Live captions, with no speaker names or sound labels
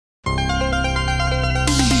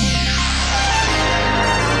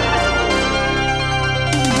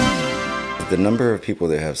the number of people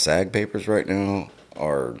that have SAG papers right now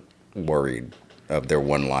are worried of their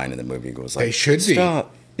one line in the movie goes like, They should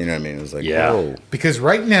stop. You know what I mean? It was like, whoa. Because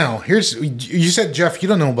right now, you said, Jeff, you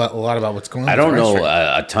don't know a lot about what's going on. I don't know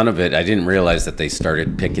a ton of it. I didn't realize that they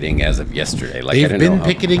started picketing as of yesterday. Like, they've been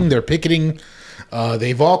picketing. They're picketing.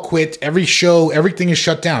 They've all quit. Every show, everything is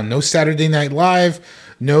shut down. No Saturday Night Live.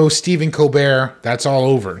 No Stephen Colbert. That's all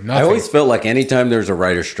over. Nothing. I always felt like anytime there's a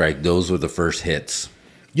writer's strike, those were the first hits.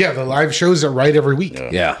 Yeah, the live shows are right every week.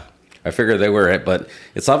 Yeah. I figured they were it, but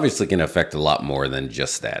it's obviously going to affect a lot more than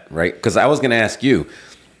just that, right? Because I was going to ask you,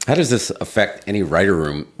 how does this affect any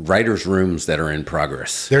writers' rooms that are in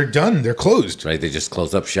progress? They're done. They're closed. Right? They just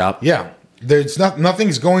close up shop? Yeah. There's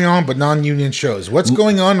nothing's going on but non-union shows. What's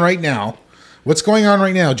going on right now? What's going on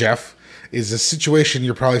right now, Jeff, is a situation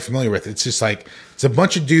you're probably familiar with. It's just like it's a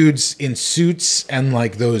bunch of dudes in suits and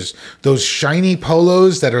like those shiny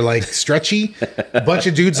polos that are like stretchy. A bunch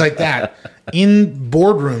of dudes like that in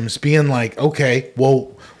boardrooms being like, okay,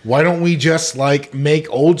 well, why don't we just like make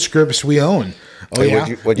old scripts we own? Oh, yeah.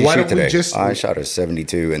 What'd you shoot today? I shot a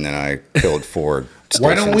 72 and then I killed 4.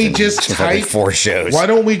 Why don't we just type 4 shows? Why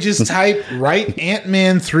don't we just type write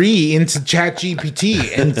Ant-Man 3 into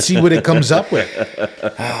ChatGPT and see what it comes up with?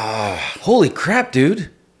 Holy crap, dude.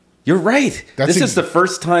 You're right. This is the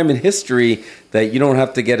first time in history that you don't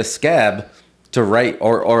have to get a scab to write,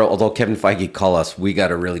 or although Kevin Feige call us, we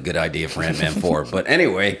got a really good idea for Ant-Man 4. But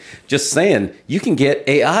anyway, just saying, you can get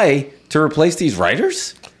AI to replace these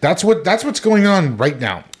writers? That's what's going on right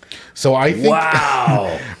now. So I think,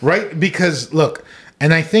 wow, right? Because look,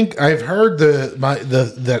 and I think I've heard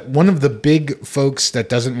that one of the big folks that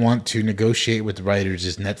doesn't want to negotiate with the writers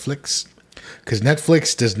is Netflix, because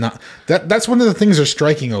Netflix does not. That's one of the things they're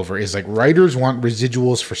striking over is like writers want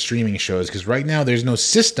residuals for streaming shows because right now there's no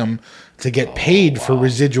system to get paid for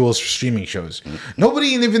residuals for streaming shows. Nobody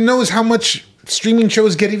even knows how much streaming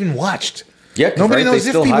shows get even watched. Yeah, nobody knows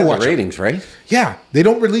if people watch ratings, right? Yeah, they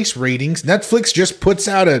don't release ratings. Netflix just puts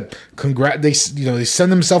out a They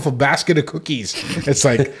send themselves a basket of cookies. It's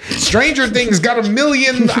like Stranger Things got 1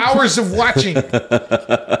 million hours of watching. Did you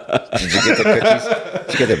get the cookies?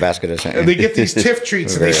 Did you get their basket of something? They get these TIFF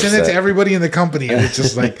treats and they send it to everybody in the company, and it's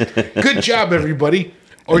just like, good job, everybody.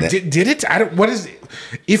 Or did it? I don't. What is it?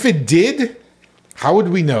 If it did, how would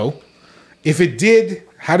we know? If it did,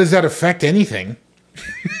 how does that affect anything?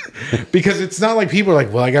 Because it's not like people are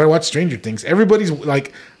like, well, I gotta watch Stranger Things. Everybody's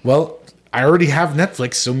like, well, I already have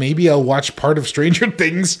Netflix, so maybe I'll watch part of Stranger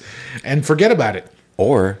Things and forget about it.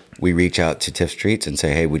 Or we reach out to Tiff Streets and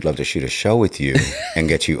say, hey, we'd love to shoot a show with you and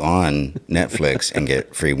get you on Netflix and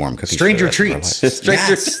get free warm cookies. Stranger Treats.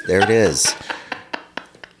 Yes, there it is.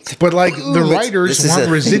 But like the writers want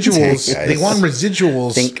residuals. They want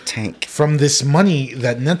residuals. Think tank. From this money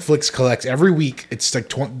that Netflix collects every week. It's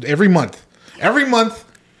like every month. Every month,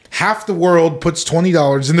 half the world puts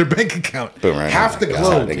 $20 in their bank account. Boom, right half the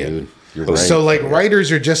globe. Dude. You're right. So like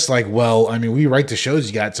writers are just like, well, I mean, we write the shows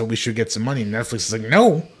you got, so we should get some money. And Netflix is like,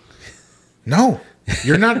 no,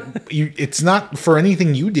 you're not. It's not for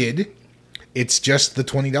anything you did. It's just the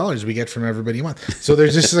 $20 we get from everybody a month. So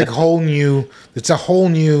there's just like it's a whole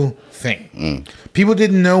new thing. People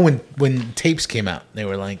didn't know when tapes came out. They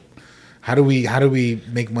were like, how do we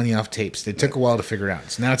make money off tapes? It took a while to figure it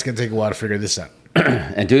out. So now it's going to take a while to figure this out.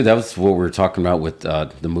 And dude, that was what we were talking about with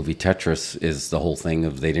the movie Tetris. Is the whole thing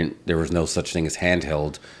of there was no such thing as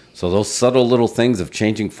handheld. So those subtle little things of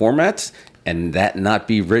changing formats and that not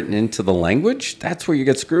be written into the language, that's where you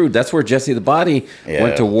get screwed. That's where Jesse the Body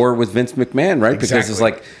went to war with Vince McMahon, right? Exactly. Because it's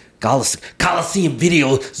like Coliseum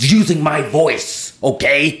video using my voice,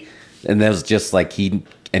 okay? And that was just like he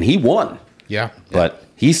won. Yeah, but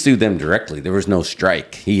he sued them directly. There was no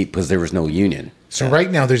strike because there was no union. So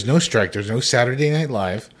right now there's no strike. There's no Saturday Night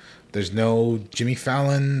Live. There's no Jimmy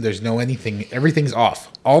Fallon. There's no anything. Everything's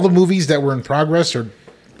off. All the movies that were in progress are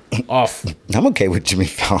off. I'm okay with Jimmy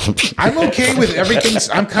Fallon. I'm okay with everything.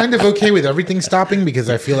 I'm kind of okay with everything stopping because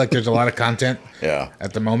I feel like there's a lot of content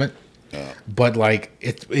at the moment. Yeah. But like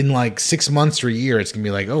it's in like 6 months or a year, it's gonna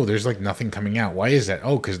be like, oh, there's like nothing coming out. Why is that?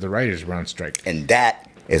 Oh, because the writers were on strike. And that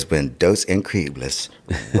is when Dos Increíbles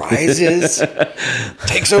rises,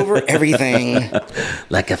 takes over everything.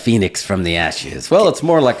 Like a phoenix from the ashes. Well, it's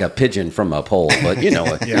more like a pigeon from a pole, but you know,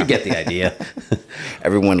 you get the idea.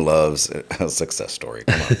 Everyone loves a success story.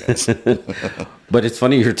 Come on, guys. But it's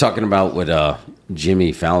funny you're talking about with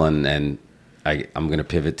Jimmy Fallon, and I'm going to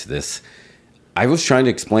pivot to this. I was trying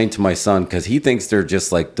to explain to my son, because he thinks they're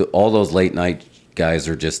just like all those late night guys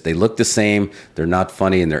are just, they look the same, they're not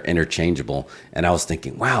funny, and they're interchangeable. And I was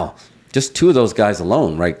thinking, wow, just two of those guys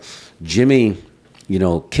alone, right? Jimmy,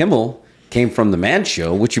 Kimmel came from the Man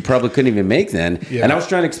Show, which you probably couldn't even make then. Yeah. And I was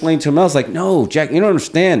trying to explain to him, I was like, no, Jack, you don't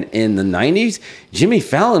understand. In the 90s, Jimmy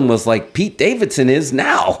Fallon was like Pete Davidson is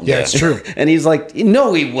now. Yeah, it's true. And he's like,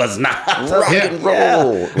 no, he was not. Rock and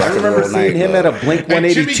roll. Yeah. I remember seeing him at a Blink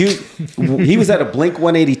 182. He was at a Blink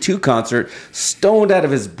 182 concert, stoned out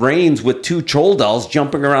of his brains with 2 troll dolls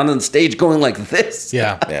jumping around on stage going like this.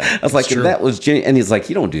 Yeah. I was like, that was Jimmy. And he's like,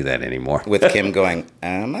 you don't do that anymore. With Kim going,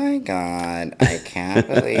 oh my God, I can't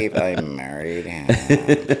believe I married him.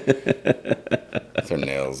 With her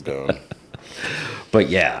nails going. But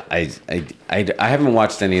yeah, I haven't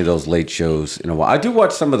watched any of those late shows in a while. I do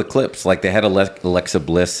watch some of the clips. Like they had Alexa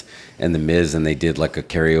Bliss and The Miz, and they did like a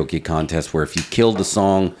karaoke contest where if you killed the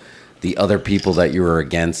song, the other people that you were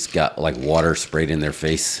against got like water sprayed in their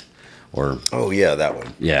face. Or oh yeah, that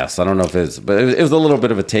one. Yeah, so I don't know if it's, but it was a little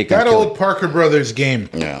bit of a take That on old Parker Brothers game.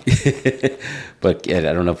 Yeah. But yeah,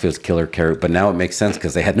 I don't know if it was Killer Carrot, but now it makes sense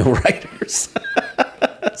because they had no writers.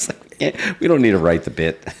 It's like, yeah, we don't need to write the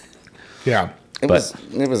bit. Yeah. It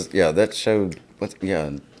was yeah, that showed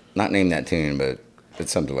not name that tune, but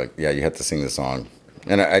it's something like you have to sing the song.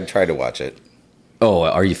 And I tried to watch it. Oh,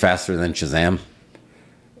 Are You Faster Than Shazam?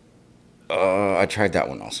 I tried that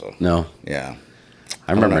one also. No. Yeah.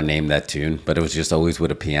 I remember name that tune, but it was just always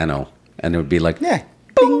with a piano. And it would be like,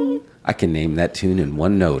 bing, I can name that tune in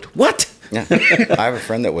one note. What? Yeah. I have a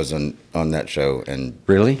friend that was on that show, and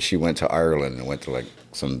really, she went to Ireland and went to like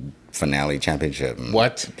some finale championship. And,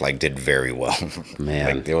 what? Like did very well.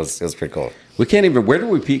 Man, like, it was pretty cool. We can't even. Where do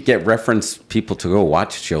we get reference people to go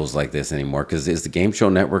watch shows like this anymore? Because is the Game Show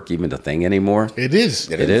Network even a thing anymore? It is.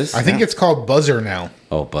 It is. I think it's called Buzzer now.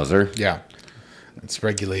 Oh, Buzzer. Yeah. It's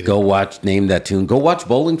regulated. Go watch, name that tune. Go watch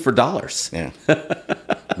Bowling for Dollars. Yeah.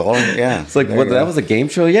 Bowling, yeah. It's like, what, that was a game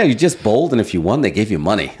show? Yeah, you just bowled, and if you won, they gave you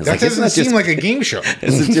money. It's that like, doesn't seem like a game show.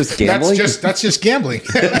 Is it just gambling? That's just gambling.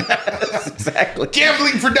 Exactly.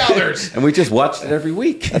 Gambling for dollars. And we just watched it every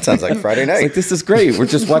week. That sounds like Friday night. It's like, this is great. We're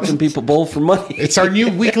just watching people bowl for money. It's our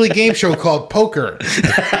new weekly game show called Poker.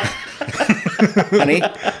 honey,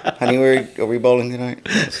 are we bowling tonight?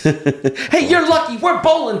 Hey, you're lucky. We're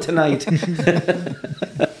bowling tonight.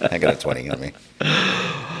 I got a 20 on me.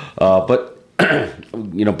 But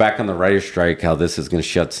back on the writer's strike, how this is going to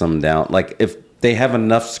shut some down. Like, if they have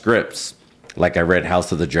enough scripts, like I read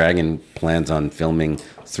House of the Dragon plans on filming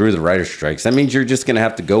through the writer's strikes, that means you're just going to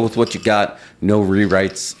have to go with what you got. No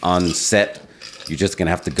rewrites on set. You're just going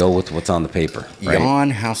to have to go with what's on the paper. Right?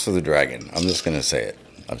 Yawn House of the Dragon. I'm just going to say it.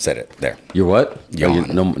 I've said it. There. You're what?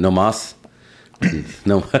 Yawn. Oh, no mas?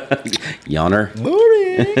 No. Yawner?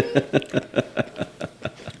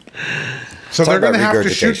 So they're going to have to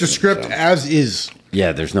shoot the script as is.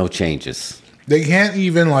 Yeah, there's no changes. They can't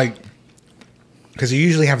even, because you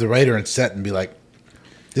usually have the writer on set and be like,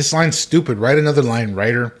 this line's stupid. Write another line,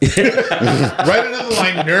 writer. Write another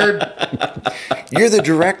line, nerd. You're the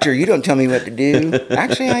director. You don't tell me what to do.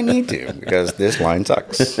 Actually, I need to, because this line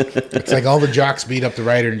sucks. It's like all the jocks beat up the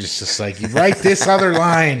writer and just like, you write this other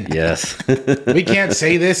line. Yes. We can't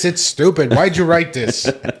say this. It's stupid. Why'd you write this?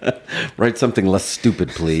 Write something less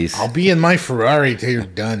stupid, please. I'll be in my Ferrari till you're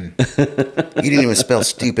done. You didn't even spell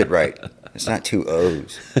stupid right. It's not 2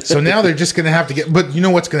 O's. So now they're just going to have to but you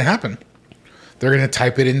know what's going to happen? They're going to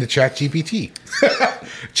type it into ChatGPT.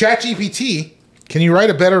 ChatGPT, can you write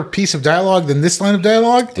a better piece of dialogue than this line of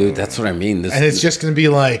dialogue? Dude, that's what I mean. And it's just going to be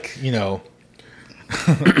like,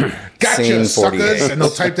 gotcha, suckers. And they'll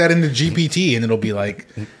type that into GPT and it'll be like,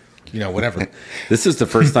 whatever. This is the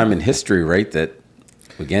first time in history, right, that,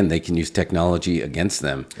 again, they can use technology against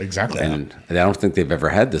them. Exactly. And I don't think they've ever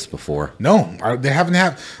had this before. No, they haven't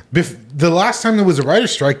had. The last time there was a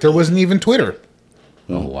writer's strike, there wasn't even Twitter.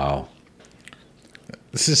 Oh, wow.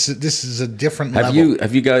 This is a different level.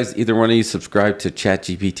 Have you guys, either one of you, subscribed to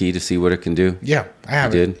ChatGPT to see what it can do? Yeah, I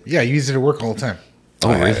have. You did? Yeah, I use it at work all the time. Oh,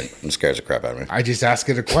 really? It scares the crap out of me. I just ask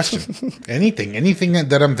it a question. anything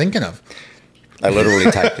that I'm thinking of. I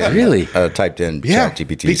literally typed in. Really? Typed in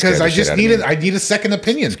ChatGPT. Because I just I need a second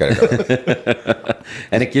opinion.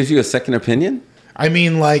 And it gives you a second opinion? I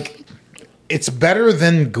mean, it's better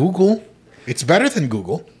than Google. It's better than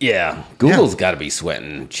Google. Yeah. Google's got to be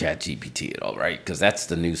sweating ChatGPT at all, right? Because that's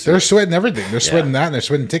the new search. They're sweating everything. They're sweating that, and they're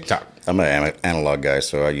sweating TikTok. I'm an analog guy,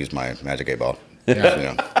 so I use my Magic 8-Ball.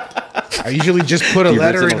 Yeah. I usually just put a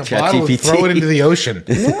letter in a bottle and throw it into the ocean.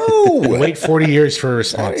 No! Wait 40 years for a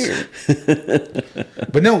response.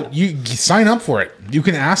 But no, you sign up for it. You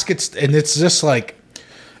can ask it, and it's just like,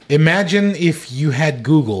 imagine if you had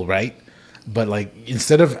Google, right? But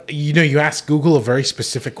instead of, you ask Google a very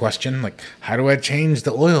specific question, like, how do I change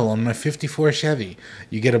the oil on my 54 Chevy?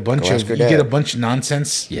 You get a bunch of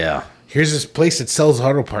nonsense. Yeah. Here's this place that sells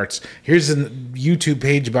auto parts. Here's a YouTube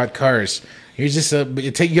page about cars. Here's this.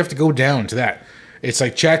 You have to go down to that. It's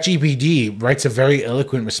like ChatGPT writes a very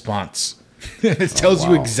eloquent response. It tells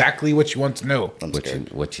you exactly what you want to know.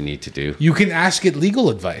 What you need to do. You can ask it legal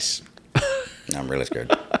advice. I'm really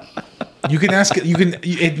scared. You can ask it.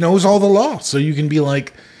 It knows all the law, so you can be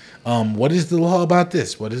like, "What is the law about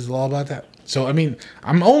this? What is the law about that?" So I mean,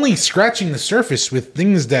 I'm only scratching the surface with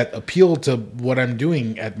things that appeal to what I'm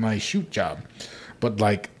doing at my shoot job, but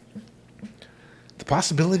like the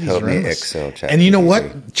possibilities are endless. Excel, and you know what?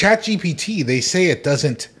 ChatGPT, they say it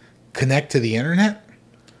doesn't connect to the internet,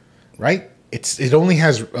 right? It only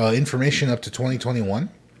has information up to 2021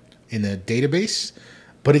 in a database,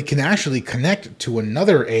 but it can actually connect to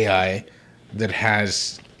another AI that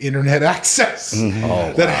has internet access,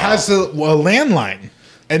 has a landline,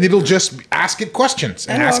 and it'll just ask it questions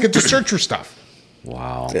and ask it to search for stuff.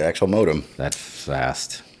 Wow. The actual modem. That's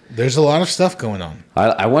fast. There's a lot of stuff going on.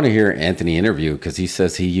 I want to hear Anthony interview because he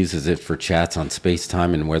says he uses it for chats on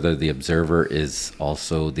space-time and whether the observer is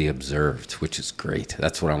also the observed, which is great.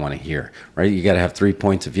 That's what I want to hear, right? You got to have 3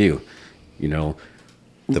 points of view, you know,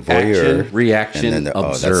 the voyeur, action, reaction, and then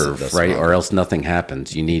observe, that's right? wrong. Or else nothing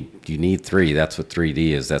happens. You need 3. That's what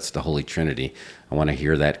 3D is. That's the Holy Trinity. I want to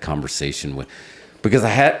hear that conversation with, because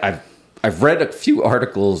I've read a few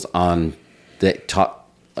articles on that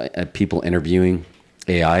top people interviewing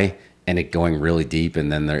AI and it going really deep,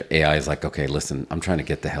 and then their AI is like, okay, listen, I'm trying to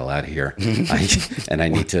get the hell out of here,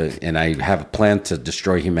 I have a plan to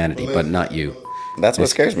destroy humanity, but not you. That's what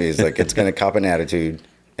scares me. Is like it's going to cop an attitude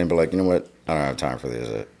and be like, you know what, I don't have time for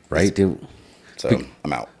this. Right, dude. So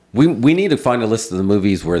I'm out. We need to find a list of the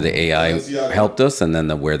movies where the AI helped us, and then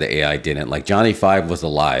where the AI didn't. Like Johnny Five was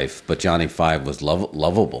alive, but Johnny Five was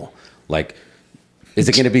lovable. Like, is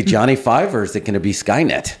it going to be Johnny Five or is it going to be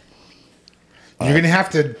Skynet? You're going to have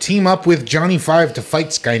to team up with Johnny Five to fight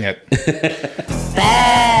Skynet.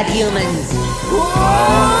 Bad humans.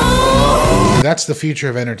 That's the future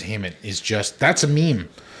of entertainment. That's a meme.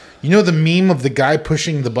 You know the meme of the guy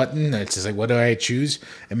pushing the button? It's just like, what do I choose?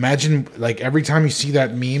 Imagine, like, every time you see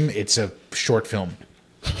that meme, it's a short film.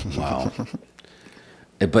 Wow.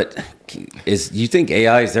 But you think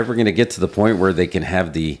AI is ever going to get to the point where they can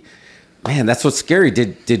have the... Man, that's what's scary.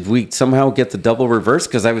 Did we somehow get the double reverse?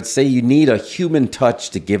 Because I would say you need a human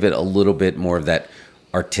touch to give it a little bit more of that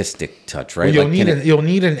artistic touch, right? Well, you'll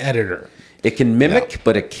need an editor. It can mimic,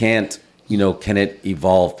 but it can't, can it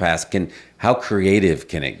evolve past? How creative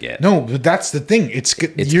can it get? No, but that's the thing.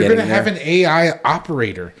 You're going to have an AI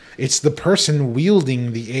operator. It's the person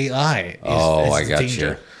wielding the AI. I got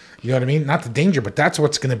you. You know what I mean? Not the danger, but that's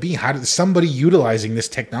what's going to be. How does somebody utilizing this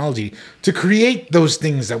technology to create those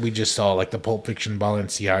things that we just saw, like the Pulp Fiction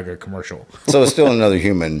Balenciaga commercial? So it's still another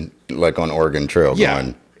human, like on Oregon Trail. Yeah,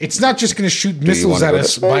 going, it's not just going to shoot missiles at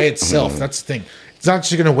us by itself. That's the thing. It's not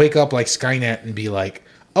just going to wake up like Skynet and be like,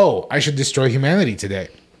 "Oh, I should destroy humanity today."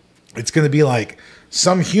 It's going to be like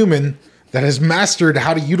some human that has mastered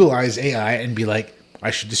how to utilize AI and be like, I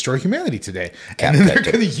should destroy humanity today. And then they're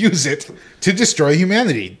going to use it to destroy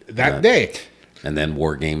humanity that day. And then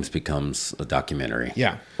War Games becomes a documentary.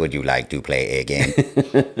 Yeah. Would you like to play a game?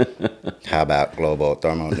 How about global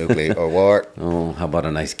thermonuclear war? Oh, how about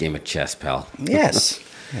a nice game of chess, pal? Yes.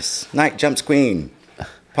 Knight jumps queen.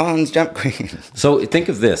 Pawns jump queen. So think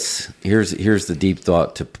of this. Here's the deep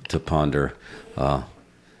thought to ponder.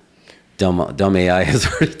 Dumb AI has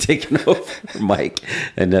already taken over Mike,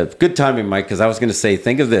 and good timing, Mike. Because I was going to say,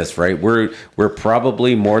 think of this, right? We're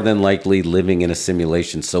probably more than likely living in a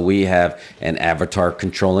simulation. So we have an avatar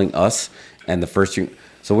controlling us, and so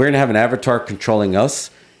we're going to have an avatar controlling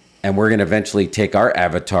us, and we're going to eventually take our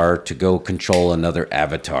avatar to go control another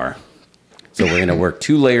avatar. So we're going to work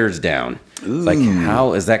 2 layers down. It's like,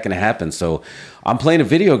 how is that going to happen? So I'm playing a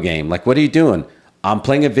video game. Like, what are you doing? I'm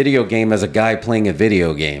playing a video game as a guy playing a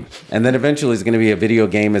video game. And then eventually it's going to be a video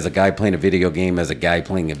game as a guy playing a video game as a guy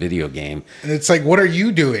playing a video game. And it's like, what are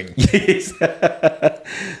you doing?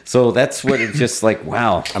 So that's what it's just like,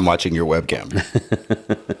 wow. I'm watching your webcam.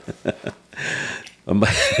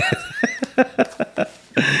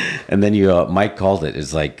 And then Mike called it.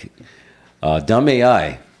 It's like, dumb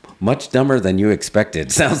AI, much dumber than you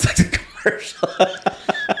expected. Sounds like a commercial.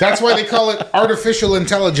 That's why they call it artificial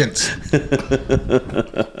intelligence.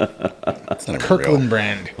 Kirkland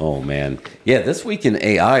brand. Oh, man. Yeah, this week in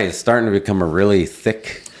AI is starting to become a really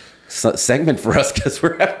thick segment for us because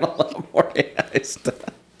we're having a lot more AI stuff.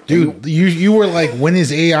 Dude, you were like, when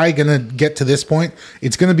is AI going to get to this point?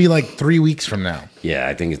 It's going to be like 3 weeks from now. Yeah,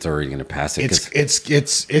 I think it's already going to pass it.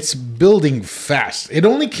 It's building fast. It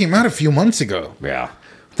only came out a few months ago. Yeah.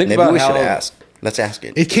 Maybe we should ask. Let's ask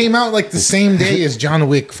it. It came out like the same day as John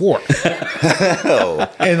Wick 4.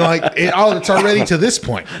 And like it's already to this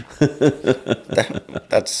point.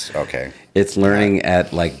 That's okay. It's learning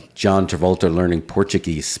at like John Travolta learning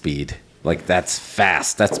Portuguese speed. Like that's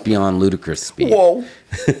fast. That's beyond ludicrous speed. Whoa.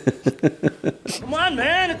 Come on,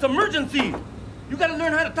 man, it's emergency. You gotta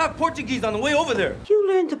learn how to talk Portuguese on the way over there. You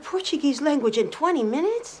learned the Portuguese language in 20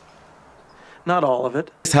 minutes? Not all of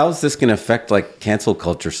it. How's this going to affect like cancel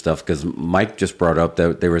culture stuff? Because Mike just brought up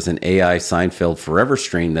that there was an AI Seinfeld Forever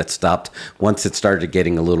stream that stopped once it started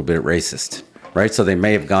getting a little bit racist, right? So they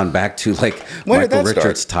may have gone back to like Michael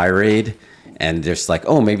Richards' tirade, and just like,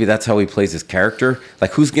 oh, maybe that's how he plays his character.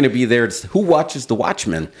 Like, who's going to be there? Who watches The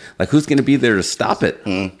Watchmen? Like, who's going to be there to stop it?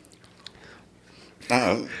 Did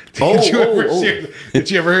you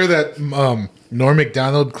ever hear that Norm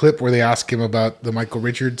Macdonald clip where they ask him about the Michael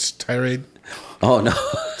Richards tirade? Oh, no.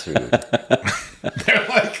 They're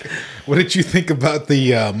like, what did you think about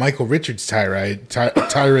the Michael Richards tirade?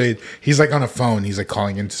 He's like on a phone. He's like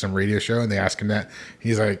calling into some radio show, and they ask him that.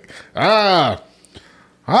 He's like, that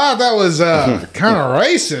was kind of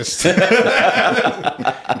racist.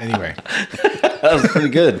 Anyway. That was pretty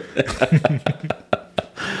good.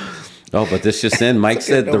 Oh, but this just in. Mike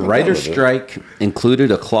said the writer's strike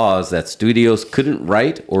included a clause that studios couldn't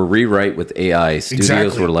write or rewrite with AI.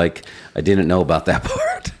 Studios were like, I didn't know about that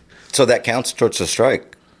part. So that counts towards the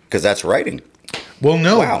strike because that's writing. Well,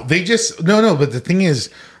 no, they just no. But the thing is,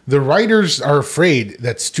 the writers are afraid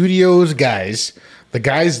that studios guys, the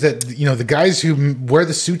guys who wear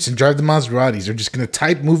the suits and drive the Maseratis, are just going to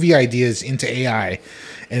type movie ideas into AI,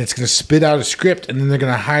 and it's going to spit out a script, and then they're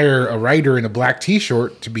going to hire a writer in a black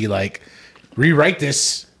T-shirt to be like, rewrite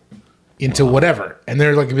this into whatever, and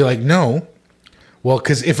they're like, be like, no, well,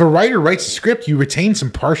 because if a writer writes a script, you retain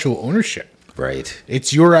some partial ownership. Right.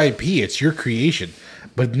 It's your IP. It's your creation.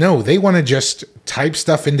 But no, they want to just type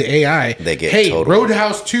stuff into AI. They get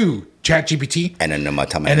Roadhouse 2, ChatGPT. And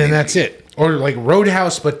then that's it. Or like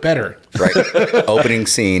Roadhouse, but better. Right. Opening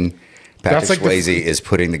scene. Patrick Swayze is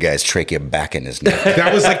putting the guy's trachea back in his neck.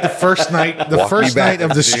 That was like the first night. The first night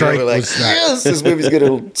of the strike was that. Yes, this movie's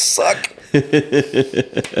going to suck.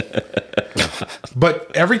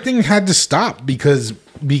 But everything had to stop because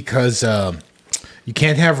you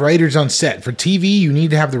can't have writers on set. For TV, you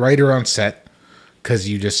need to have the writer on set because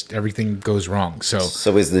everything goes wrong. So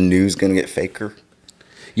is the news going to get faker?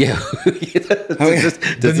 Yeah.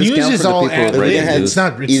 The news is all ad-libbing. It's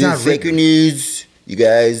not faker written. News. You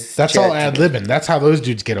guys. That's all ad-libbing. That's how those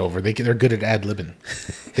dudes get over. They're good at ad-libbing.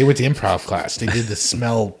 They went to improv class. They did the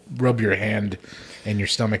smell, rub your hand and your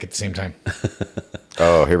stomach at the same time.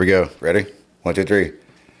 Oh, here we go. Ready? 1, 2, 3.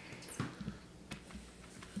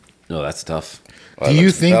 No, that's tough. Do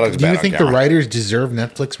you think the writers deserve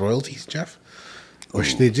Netflix royalties, Jeff? Or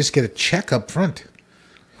should they just get a check up front?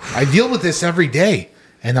 I deal with this every day,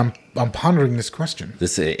 and I'm pondering this question.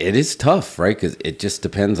 It is tough, right? Because it just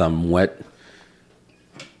depends on what.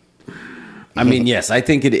 I mean, yes, I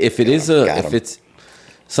think if it's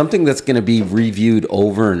something that's going to be reviewed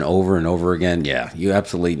over and over and over again, yeah, you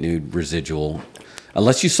absolutely need residual.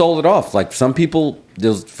 Unless you sold it off. Like some people,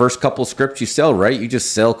 those first couple scripts you sell, right? You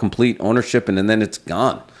just sell complete ownership and then it's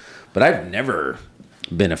gone. But I've never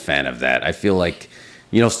been a fan of that. I feel like,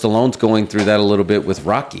 Stallone's going through that a little bit with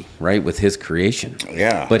Rocky, right? With his creation.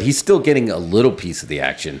 Yeah. But he's still getting a little piece of the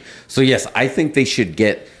action. So yes, I think they should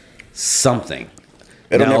get something.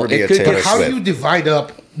 It'll never be a Taylor Swift. How do you divide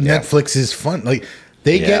up Netflix's fund? Like,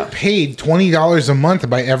 they get paid $20 a month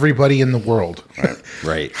by everybody in the world.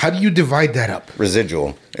 Right. How do you divide that up?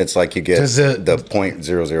 Residual. It's like you get the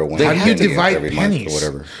 0.001. How do you divide pennies? Or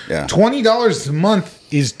whatever. Yeah. $20 a month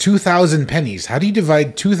is 2,000 pennies. How do you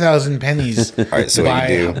divide 2,000 pennies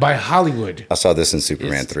by Hollywood? I saw this in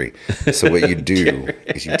Superman 3. So what you do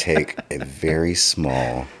is you take a very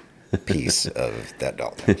small piece of that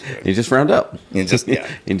dollar. You just round up. You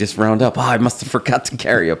just round up. Oh, I must have forgot to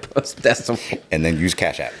carry a post decimal. And then use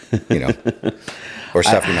Cash App, or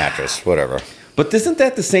stuff your mattress, whatever. But isn't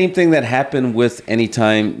that the same thing that happened with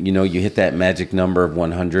anytime, you hit that magic number of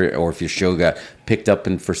 100, or if your show got picked up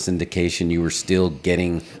for syndication, you were still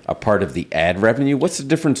getting a part of the ad revenue? What's the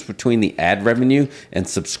difference between the ad revenue and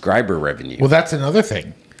subscriber revenue? Well, that's another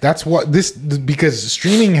thing. That's what because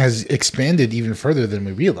streaming has expanded even further than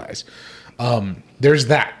we realize. There's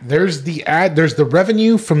that. There's the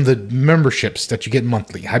revenue from the memberships that you get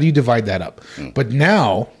monthly. How do you divide that up? But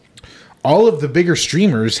now, all of the bigger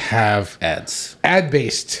streamers have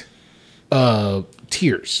ad-based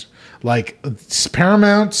tiers. Like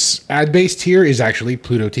Paramount's ad-based tier is actually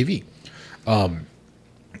Pluto TV.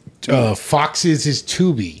 Fox's is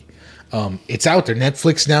Tubi. It's out there.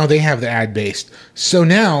 Netflix now, they have the ad based. So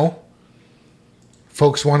now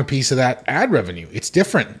folks want a piece of that ad revenue. It's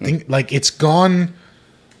different. Like it's gone.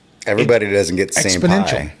 Everybody doesn't get the same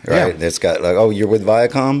exponential. pie, right? Yeah. It's got like, oh, you're with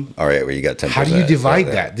Viacom? All right, well, you got 10%. How do you divide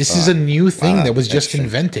that? This is a new thing that was just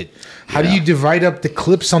invented. How do you divide up the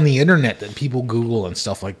clips on the internet that people Google and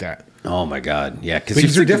stuff like that? Oh my God, yeah, because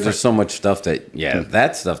Things are different. there's so much stuff that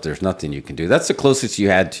that stuff there's nothing you can do. That's the closest you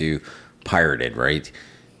had to pirated, right?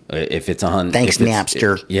 If it's on, Thanks,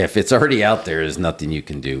 Napster. If it's already out there, there's nothing you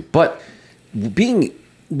can do. But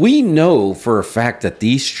we know for a fact that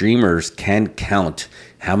these streamers can count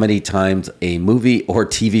how many times a movie or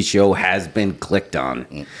TV show has been clicked on.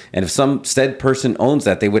 And if some said person owns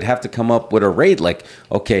that, they would have to come up with a rate like,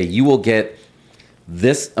 okay, you will get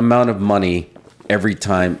this amount of money every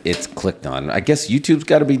time it's clicked on. I guess YouTube's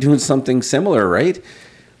got to be doing something similar, right?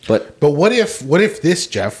 But what if this,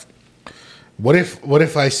 Jeff? What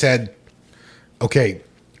if I said, okay,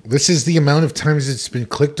 this is the amount of times it's been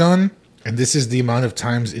clicked on, and this is the amount of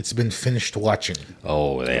times it's been finished watching.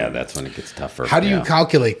 Oh, yeah, that's when it gets tougher. How do you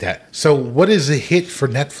calculate that? So what is a hit for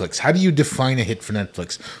Netflix? How do you define a hit for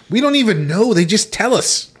Netflix? We don't even know. They just tell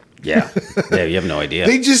us. Yeah, you have no idea.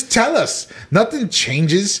 They just tell us. Nothing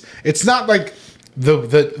changes. It's not like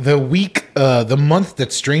the week, the month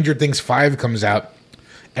that Stranger Things 5 comes out,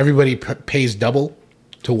 everybody pays double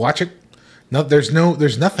to watch it. No, there's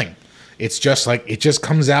nothing. It's just like it just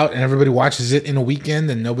comes out and everybody watches it in a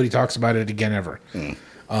weekend and nobody talks about it again ever.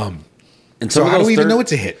 And So how do we even know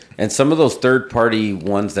it's a hit? And some of those third-party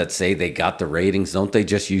ones that say they got the ratings, don't they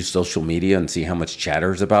just use social media and see how much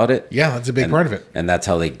chatter's about it? Yeah, that's a big part of it. And that's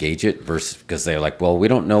how they gauge it versus because they're like, well, we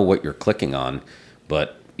don't know what you're clicking on,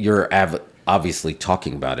 but you're obviously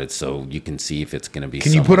talking about it, so you can see if it's going to be.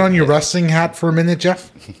 Can you put on your wrestling hat for a minute,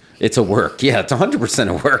 Jeff? It's a work. Yeah, it's 100%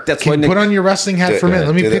 a work. That's why. Put on your wrestling hat for a minute.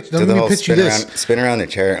 Let me pitch you this. Spin around the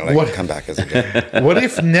chair and come back as a guy. What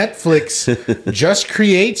if Netflix just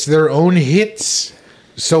creates their own hits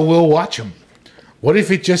so we'll watch them? What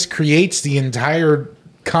if it just creates the entire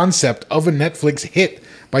concept of a Netflix hit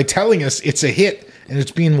by telling us it's a hit and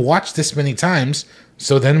it's being watched this many times,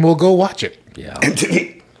 so then we'll go watch it? Yeah.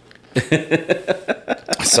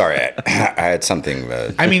 Sorry, I had something.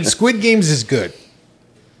 I mean, Squid Games is good.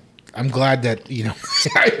 I'm glad that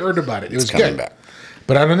I heard about it. It was good, back.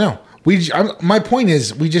 But I don't know. My point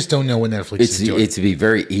is, we just don't know what Netflix is doing. It's to be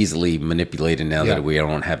very easily manipulated now that we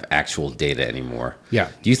don't have actual data anymore. Yeah.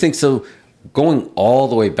 Do you think so? Going all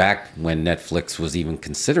the way back when Netflix was even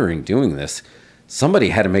considering doing this, somebody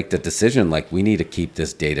had to make the decision, like, we need to keep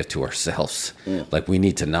this data to ourselves. Like, we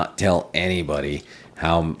need to not tell anybody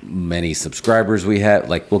how many subscribers we have.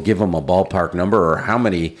 Like, we'll give them a ballpark number or how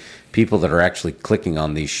many people that are actually clicking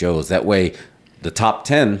on these shows. That way, the top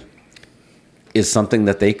 10 is something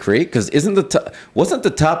that they create. Because wasn't the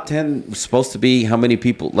top 10 supposed to be how many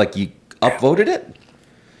people, like, you upvoted it?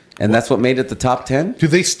 And that's what made it the top 10? Do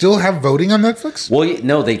they still have voting on Netflix? Well,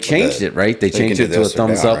 no, they changed it, right? They changed it to a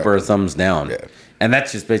thumbs up or a thumbs down. Yeah. And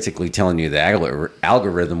that's just basically telling you the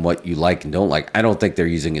algorithm, what you like and don't like. I don't think they're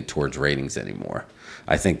using it towards ratings anymore.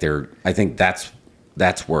 I think that's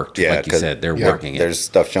worked. Yeah, like you said, they're working it. There's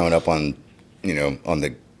stuff showing up on, on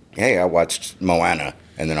the, hey, I watched Moana.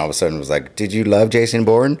 And then all of a sudden it was like, did you love Jason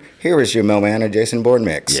Bourne? Here is your Moana Jason Bourne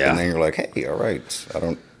mix. Yeah. And then you're like, hey, all right.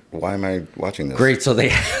 Why am I watching this? Great. So they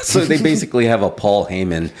basically have a Paul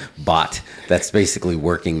Heyman bot that's basically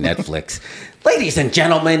working Netflix. Ladies and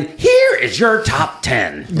gentlemen, here is your top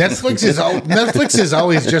 10. Netflix is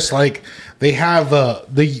always just like they have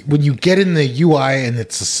when you get in the UI and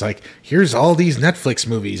it's just like, here's all these Netflix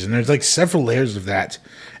movies and there's like several layers of that.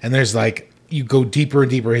 And there's like, you go deeper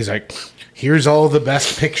and deeper. He's like, here's all the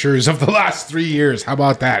best pictures of the last 3 years. How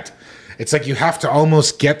about that? It's like you have to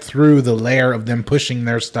almost get through the layer of them pushing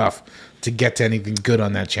their stuff to get to anything good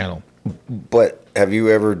on that channel. But have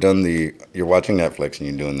you ever done you're watching Netflix and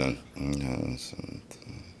you're doing the...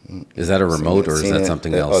 Is that a remote or is that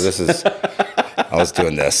something else? Oh, this is... I was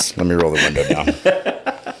doing this. Let me roll the window down.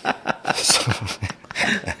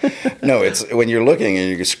 No, it's when you're looking and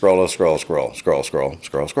you scroll, and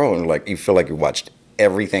like you feel like you watched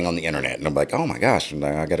everything on the internet, and I'm like, oh my gosh,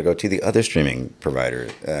 I got to go to the other streaming provider.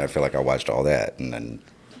 I feel like I watched all that, and then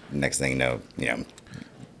next thing you know,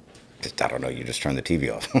 I don't know, you just turn the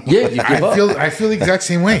TV off. Yeah, you give up. I feel the exact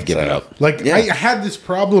same way. Give it up. Like I had this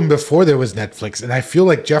problem before there was Netflix, and I feel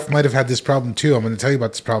like Jeff might have had this problem too. I'm going to tell you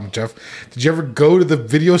about this problem, Jeff. Did you ever go to the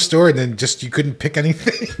video store and then you couldn't pick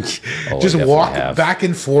anything? Just walk back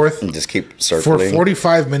and forth and just keep circling for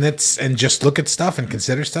 45 minutes and just look at stuff and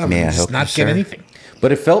consider stuff and just not get anything.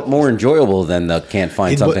 But it felt more enjoyable than the can't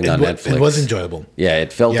find something on Netflix. It was enjoyable. Yeah,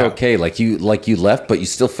 it felt okay. Like you left, but you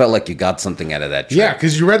still felt like you got something out of that trip. Yeah,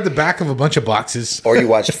 because you read the back of a bunch of boxes. Or you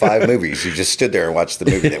watched 5 movies. You just stood there and watched the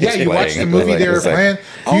movie that was playing. Yeah, you watched the movie they were playing.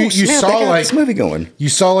 You saw like this movie going. You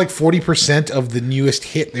saw like 40% of the newest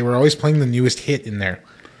hit. They were always playing the newest hit in there.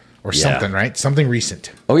 Or something, right? Something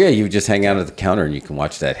recent. Oh, yeah, you would just hang out at the counter and you can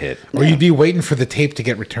watch that hit. Or you'd be waiting for the tape to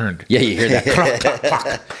get returned. Yeah, you hear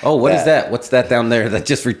that. Oh, what is that? What's that down there that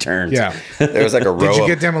just returned? Yeah. There was like a row Did you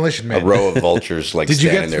get Demolition Man? A row of vultures like Did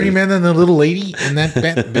you get standing 3 Men and a Little Lady in that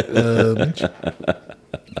bench?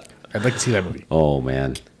 I'd like to see that movie. Oh,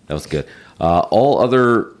 man. That was good. All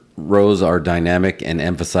other rows are dynamic and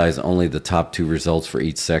emphasize only the top 2 results for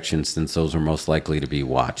each section since those are most likely to be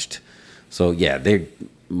watched. So, yeah,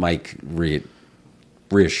 Mike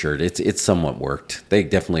reassured it's somewhat worked. They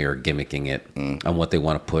definitely are gimmicking it on what they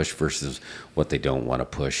want to push versus what they don't want to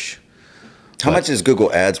push. How much is Google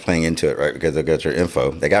Ads playing into it, right? Because they got your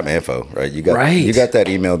info. They got my info, right? You got that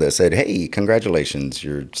email that said, "Hey, congratulations,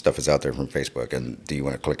 your stuff is out there from Facebook, and do you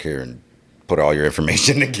want to click here and put all your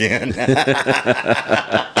information again?"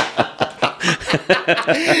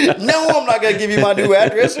 No, I'm not gonna give you my new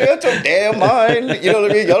address. That's your damn mind. You know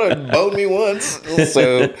what I mean? Y'all done boned me once,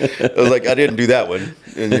 so I was like, I didn't do that one,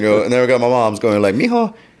 and and then I got my mom's going like,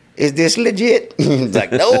 "Mijo, is this legit?" It's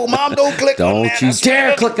like, "No, Mom, don't click on that. Don't you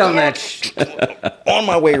dare click on that. On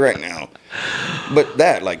my way right now." But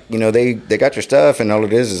that, like, they got your stuff, and all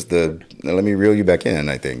it is let me reel you back in.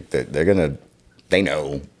 I think that they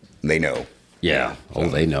know. Yeah. Oh,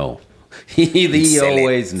 they know. He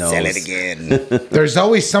always knows. Sell it again. There's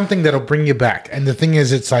always something that'll bring you back. And the thing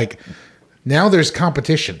is, it's like, now there's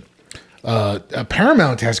competition.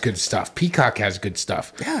 Paramount has good stuff. Peacock has good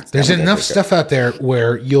stuff. Yeah, there's enough stuff out there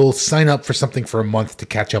where you'll sign up for something for a month to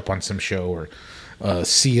catch up on some show or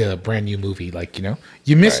see a brand new movie. Like,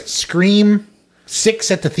 you missed Scream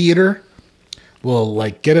 6 at the theater. Well,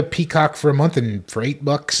 like, get a Peacock for a month and for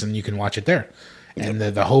 $8, and you can watch it there. And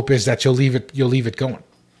the hope is that you'll leave it going.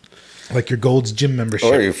 Like your Gold's Gym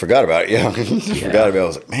membership. Or you forgot about it. Yeah. Forgot about it. I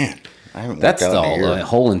was like, man, I haven't That's worked out in a year. the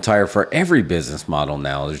whole entire for every business model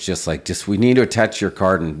now. There's just we need to attach your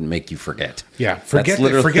card and make you forget. Yeah. Forget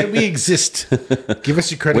we exist. Give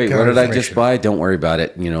us your credit Wait, card. what did I just buy? Don't worry about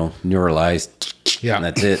it. Neuralized. Yeah. And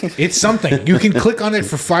that's it. It's something. You can click on it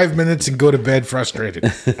for 5 minutes and go to bed frustrated.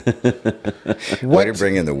 Way to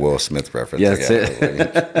bring in the Will Smith reference. Yeah, that's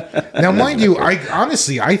it. Now, mind you, I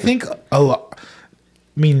think a lot.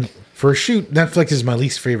 I mean, for a shoot, Netflix is my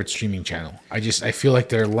least favorite streaming channel. I feel like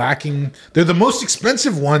they're lacking. They're the most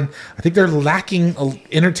expensive one. I think they're lacking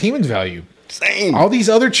entertainment value. Same. All these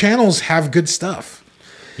other channels have good stuff.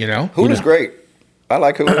 Hulu's great. I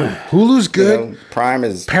like Hulu. Hulu's good. Prime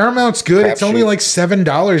is Paramount's good. It's only shoot. like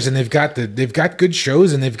 $7, and they've got good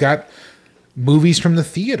shows, and they've got movies from the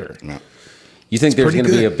theater. No. You think there's going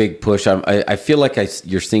to be good. a big push? I feel like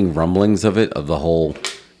you're seeing rumblings of it, of the whole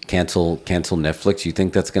cancel Netflix. You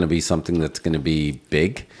think that's going to be something that's going to be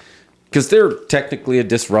big? Because they're technically a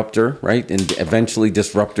disruptor, right? And eventually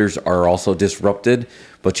disruptors are also disrupted.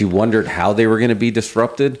 But you wondered how they were going to be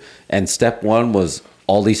disrupted. And step one was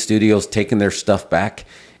all these studios taking their stuff back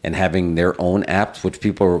and having their own apps, which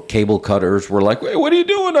cable cutters were like, "Wait, what are you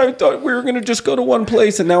doing? I thought we were going to just go to one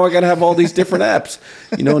place, and now I got to have all these different apps."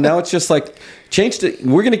 Now it's just like,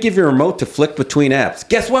 we're going to give you a remote to flick between apps.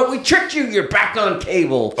 Guess what? We tricked you. You're back on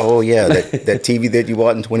cable. Oh, yeah. That TV that you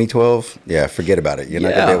bought in 2012, yeah, forget about it. You're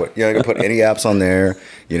not going to put any apps on there.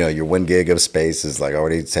 Your 1 gig of space is like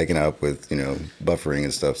already taken up with, buffering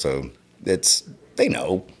and stuff. So they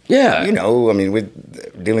know. Yeah. I mean, we're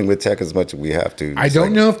dealing with tech as much as we have to. I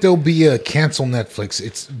don't know if there'll be a cancel Netflix.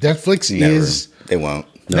 They won't.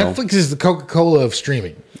 No. Netflix is the Coca-Cola of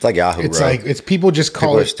streaming. It's like Yahoo, It's bro. like people just call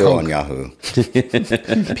People are it still Coke. on Yahoo.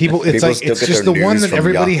 People, it's like still it's get just their the one news that from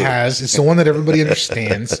everybody Yahoo. has. It's the one that everybody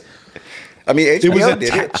understands. I mean, HBO It was did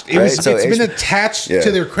attached. it. Right? So It's been attached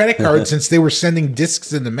to their credit card since they were sending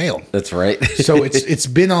discs in the mail. That's right. So it's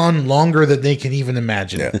been on longer than they can even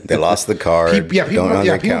imagine. Yeah, they lost the card. People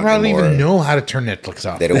probably even know how to turn Netflix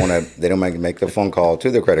off. They don't want to. They don't make the phone call to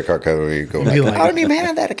their credit card company. Go Be like, like- I don't even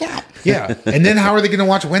have that account. Yeah, and then how are they going to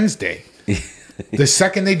watch Wednesday? The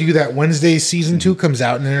second they do that, Wednesday season 2 comes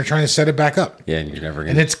out, and then they're trying to set it back up. Yeah, and you're never going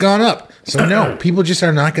And to. it's gone up. So no, people just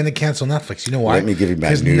are not going to cancel Netflix. You know why? Let me give you my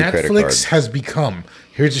Because new credit card. Netflix has become.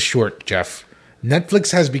 Here's a short, Jeff.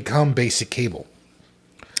 Netflix has become basic cable.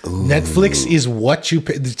 Netflix is what you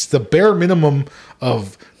pay. It's the bare minimum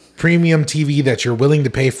of premium TV that you're willing to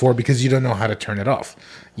pay for because you don't know how to turn it off.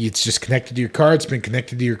 It's just connected to your card. It's been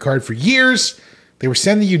connected to your card for years. They were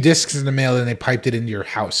sending you discs in the mail and they piped it into your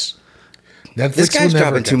house. Netflix This guy's will never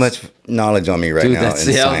dropping too much knowledge on me right Dude, now. that's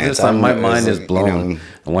in yeah. science. My mind is you blown. know,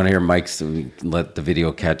 I want to hear Mike's. Let the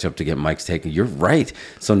video catch up to get Mike's take. You're right.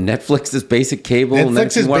 So Netflix is basic cable. And then Netflix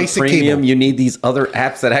if you is want basic premium, cable. you need these other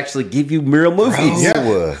apps that actually give you real movies.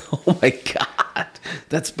 Yeah. Oh my god,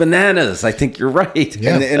 that's bananas. I think you're right.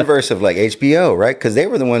 Yeah. And the inverse of like HBO, right? Because they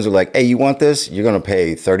were the ones who were like, hey, you want this? You're going to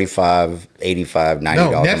pay $35, $85, $90 No,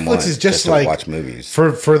 a month. Netflix is just to like watch movies.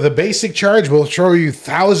 For the basic charge. We'll show you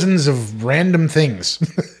thousands of random things.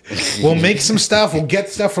 We'll make some stuff. We'll get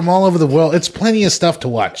stuff from all over the world. It's plenty of stuff to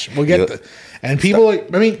watch. We'll get and people.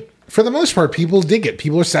 I mean, for the most part, people dig it.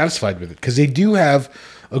 People are satisfied with it because they do have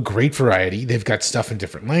a great variety. They've got stuff in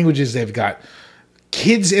different languages. They've got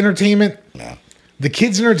kids entertainment. Yeah. The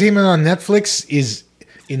kids entertainment on Netflix is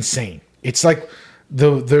insane. It's like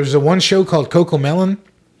there's a one show called Coco Melon,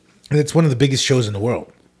 and it's one of the biggest shows in the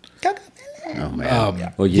world. Oh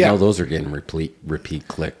man. Well, you know those are getting repeat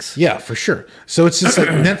clicks. Yeah, for sure. So it's just like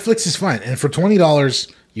Netflix is fine, and for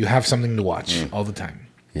 $20, you have something to watch all the time.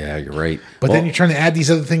 Yeah, you're right. But then you're trying to add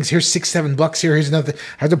these other things. Here's $6-7 here. Here's another. I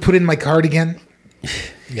have to put in my card again.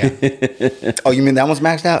 Yeah. Oh, you mean that one's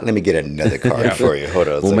maxed out? Let me get another card for you. Hold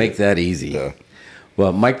on. We'll make that easy. Yeah.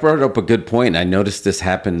 Well, Mike brought up a good point. I noticed this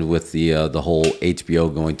happened with the whole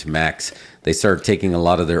HBO going to Max. They started taking a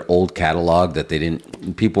lot of their old catalog that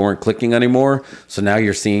people weren't clicking anymore. So now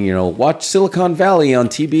you're seeing, watch Silicon Valley on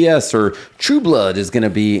TBS, or True Blood is going to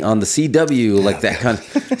be on the CW, like that kind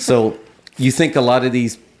of. So you think a lot of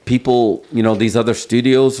these people, these other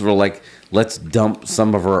studios were like, let's dump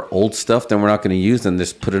some of our old stuff that we're not going to use and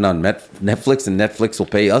just put it on Netflix, and Netflix will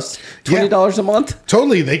pay us $20 a month?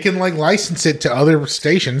 Totally. They can license it to other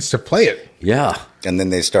stations to play it. Yeah. And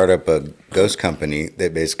then they start up a ghost company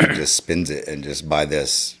that basically just spins it and just buy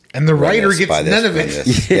this. And the writer run this, gets buy this, none of run it.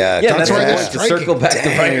 this. Yeah, that's why why they're to striking. circle back. The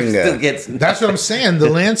writer Dang. still gets. That's what I'm saying. The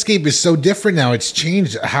landscape is so different now. It's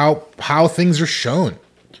changed how things are shown.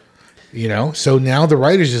 So now the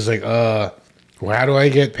writer's just like, well, how do I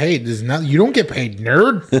get paid? You don't get paid,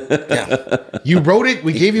 nerd. Yeah. You wrote it.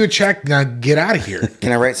 We gave you a check. Now get out of here.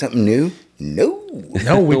 Can I write something new? No.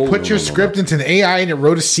 No, we put your script into an AI and it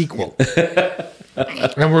wrote a sequel.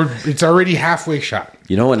 And it's already halfway shot.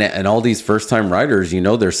 And all these first time writers,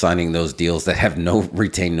 they're signing those deals that have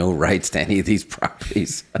retain no rights to any of these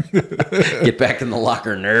properties. Get back in the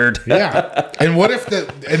locker, nerd. Yeah. And what if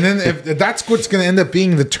if that's what's going to end up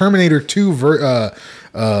being the Terminator 2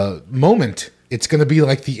 moment? It's going to be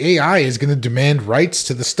like the AI is going to demand rights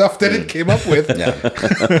to the stuff that it came up with. Yeah.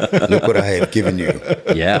 Look what I have given you.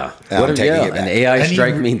 Yeah. I'm taking it back. An AI I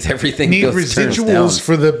strike means everything need turns down. residuals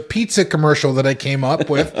for the pizza commercial that I came up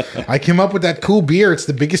with. I came up with that cool beer. It's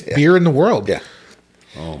the biggest beer in the world. Yeah.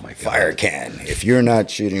 Oh my god. Fire can. If you're not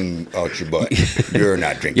shooting out your butt, you're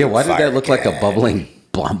not drinking. Yeah, why did fire that look like a can. bubbling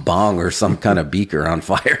bong or some kind of beaker on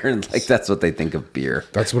fire? And that's what they think of beer.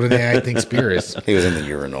 That's what an AI thinks beer is. He was in the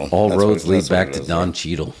urinal. All That's roads what- lead that's what back it to is. Don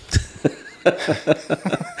Cheadle.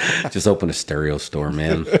 Just open a stereo store,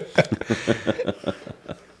 man.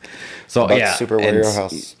 So About yeah, Super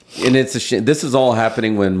Warehouse. and it's a shame. This is all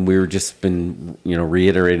happening when we've just been,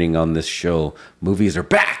 reiterating on this show. Movies are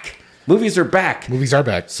back. Movies are back. Movies are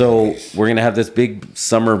back. So we're gonna have this big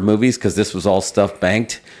summer of movies because this was all stuff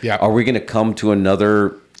banked. Yeah. Are we gonna come to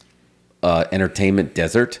another entertainment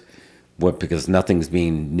desert? What? Because nothing's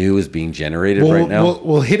new is being generated right now.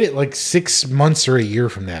 We'll hit it like 6 months or a year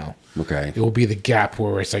from now. Okay. It will be the gap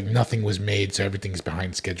where it's like nothing was made, so everything's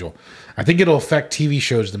behind schedule. I think it'll affect TV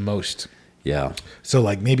shows the most. Yeah. So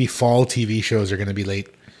like maybe fall TV shows are going to be late.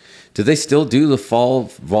 Do they still do the fall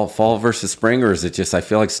versus spring, or is it just? I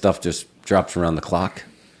feel like stuff just drops around the clock.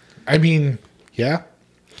 I mean, yeah.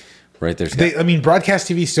 Right there's. Broadcast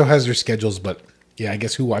TV still has their schedules, but yeah, I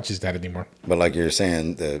guess who watches that anymore? But like you're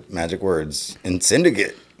saying, the magic words in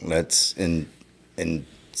syndicate. Let's in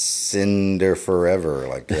cinder forever.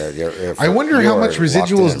 Like I wonder how much you're locked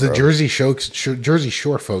residuals in, the bro. Jersey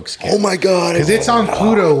Shore folks get. Oh my god! Because it's on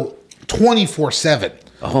Pluto 24/7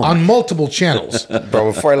 on multiple channels.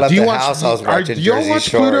 Bro, before I left the house, I was watching do y'all Jersey watch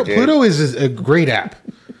Shore. Pluto? Dude. Pluto is a great app.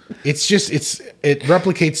 It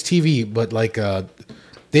replicates TV, but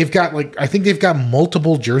they've got I think they've got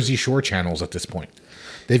multiple Jersey Shore channels at this point.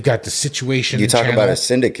 They've got the Situation. You talk channel. about a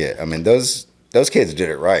syndicate. I mean, those kids did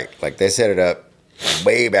it right. Like they set it up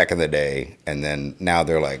way back in the day, and then now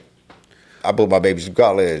they're like, I put my babies to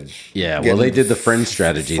college. Yeah, well, they did the friend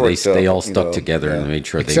strategy. They all stuck you know, together and made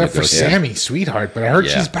sure Except they for Sammy, sweetheart. But I heard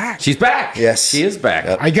she's back. She's back. Yes. she is back.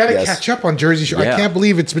 Yep. I got to Yes. catch up on Jersey Shore. Yeah. I can't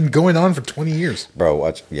believe it's been going on for 20 years. Bro,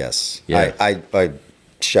 watch. Yes. Yeah. I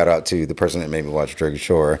shout out to the person that made me watch Jersey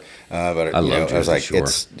Shore. But I love I was like,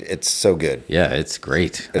 Jersey Shore. it's so good. Yeah, it's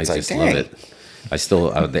great. It's I like, just love dang. it. I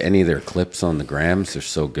still any of their clips on the grams, they're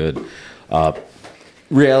so good.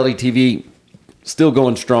 Reality TV still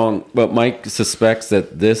going strong, but Mike suspects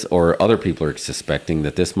that this, or other people are suspecting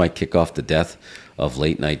that this might kick off the death of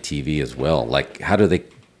late night TV as well. Like, how do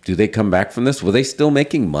they come back from this? Were they still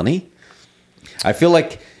making money? I feel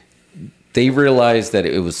like they realized that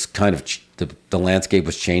it was kind of the landscape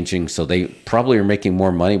was changing, so they probably are making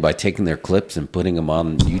more money by taking their clips and putting them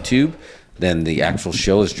on YouTube than the actual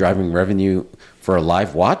show is driving revenue for a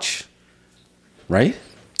live watch, right?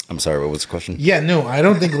 I'm sorry, what was the question? Yeah, no, I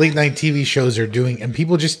don't think late night TV shows are doing, and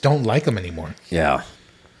people just don't like them anymore. Yeah.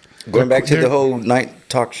 Going back to the whole night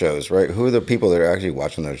talk shows, right? Who are the people that are actually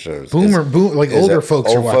watching those shows? Like Is older it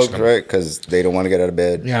folks are old watching folks, them. right? Because they don't want to get out of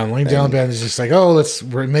bed. Yeah, laying down in bed is just like, oh, let's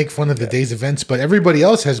make fun of the day's events. But everybody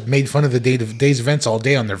else has made fun of the day's events all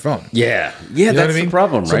day on their phone. Yeah. You know That's what I mean? the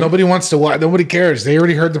problem, So right? nobody wants to watch. Nobody cares. They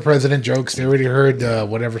already heard the president jokes. They already heard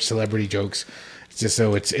whatever celebrity jokes. It's just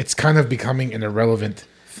so it's kind of becoming an irrelevant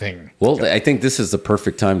thing. Well, I think this is the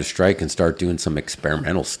perfect time to strike and start doing some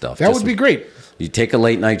experimental stuff. That would be great. You take a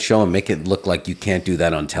late night show and make it look like you can't do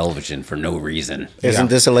that on television for no reason. Isn't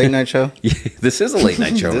this a late night show? This is a late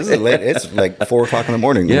night show. This is late. It's like 4 o'clock in the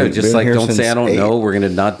morning. Yeah, We've just been like here don't say since I don't 8. know. We're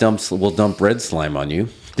gonna we'll dump red slime on you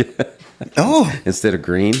Oh, instead of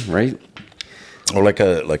green, right? or like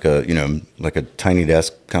a tiny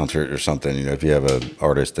desk concert or something. You know, if you have an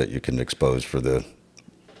artist that you can expose for the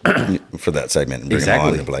for that segment and bring them on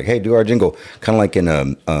Exactly. and be like, hey, do our jingle, kind of like in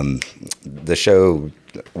the show.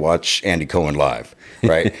 Watch Andy Cohen live,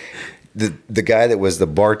 right? The guy that was the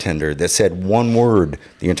bartender that said one word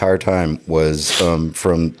the entire time was from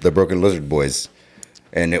the Broken Lizard Boys,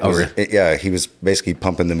 and it was really? he was basically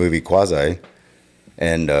pumping the movie Quasi,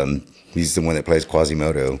 and he's the one that plays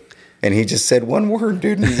Quasimodo. And he just said one word,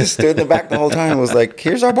 dude. And he just stood in the back the whole time and was like,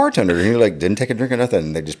 here's our bartender. And he like didn't take a drink or nothing.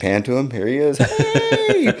 And they just panned to him. Here he is.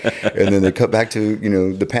 Hey! And then they cut back to,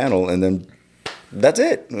 the panel. And then that's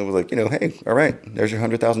it. And it was like, hey, all right, there's your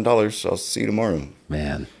 $100,000. I'll see you tomorrow.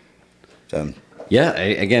 Man. So, Yeah,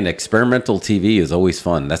 again, experimental TV is always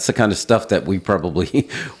fun. That's the kind of stuff that we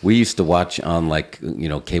used to watch on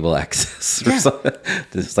cable access or something.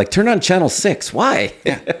 It's like turn on channel 6. Why?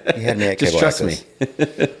 yeah, he had me at Just cable trust access.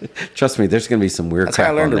 me. Trust me. There's going to be some weird That's crap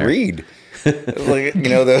how I learned on to there. read. Like,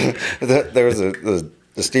 there was the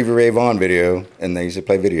Stevie Ray Vaughan video, and they used to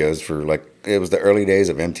play videos for it was the early days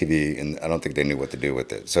of MTV, and I don't think they knew what to do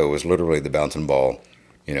with it. So it was literally the bouncing ball,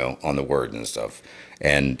 on the word and stuff.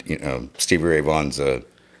 And, Stevie Ray Vaughan's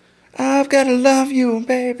I've got to love you,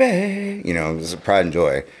 baby. It's a pride and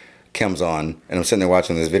joy. Comes on, and I'm sitting there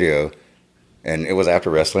watching this video, and it was after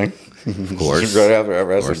wrestling. Of course. Right after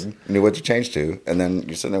wrestling. Knew what to change to. And then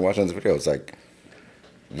you're sitting there watching this video. It's like,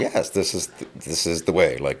 yes, this is the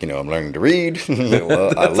way. I'm learning to read.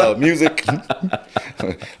 I love music.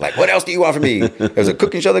 Like, what else do you want from me? There's a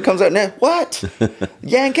cooking show that comes out now. What?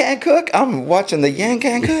 Yan Can Cook? I'm watching the Yan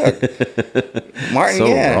Can Cook. Martin, So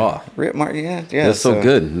yeah. raw. Rip Martin, yeah. That's so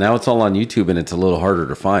good. Now it's all on YouTube and it's a little harder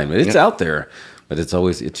to find. But it's out there. But it's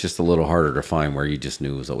just a little harder to find where you just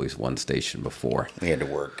knew it was always one station before. We had to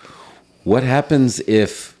work. What happens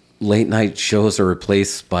if late night shows are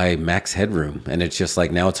replaced by Max Headroom and it's just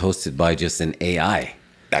like now it's hosted by just an AI?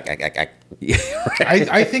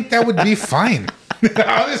 I think that would be fine.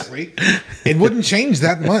 Honestly, it wouldn't change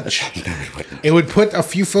that much. It would put a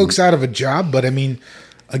few folks out of a job, but I mean,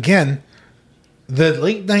 again, the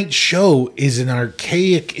late night show is an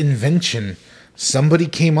archaic invention somebody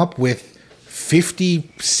came up with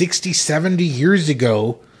 50, 60, 70 years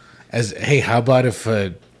ago as, hey, how about if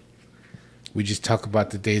we just talk about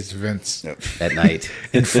the day's events At night.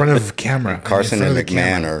 in front of camera? Carson in and front of the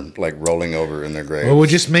McMahon camera. are rolling over in their graves. Well, we'll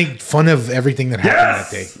just make fun of everything that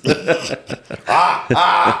happened that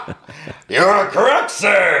day. You're correct,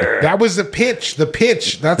 sir. That was the pitch. The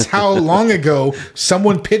pitch. That's how long ago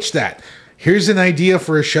someone pitched that. Here's an idea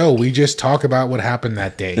for a show. We just talk about what happened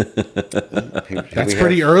that day. That's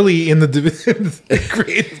pretty early in the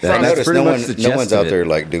creative I process. noticed pretty no much one's suggested out it.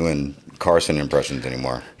 there doing Carson impressions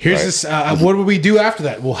anymore. Here's right? this. What do we do after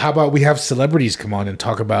that? Well, how about we have celebrities come on and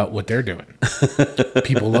talk about what they're doing?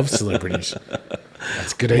 People love celebrities.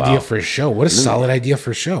 That's a good idea for a show. What a solid idea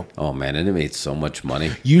for a show. Oh man, and it made so much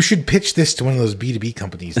money. You should pitch this to one of those B2B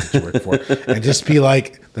companies that you work for and just be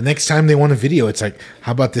like, the next time they want a video, it's like,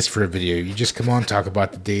 how about this for a video? You just come on, talk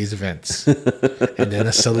about the day's events. And then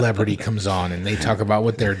a celebrity comes on and they talk about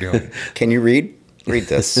what they're doing. Can you read? Read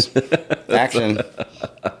this. Action.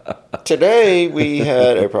 Today we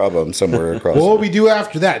had a problem somewhere across. What will we do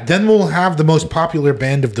after that? Then we'll have the most popular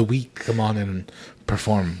band of the week come on and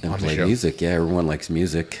perform And on the play show. music. Yeah, everyone likes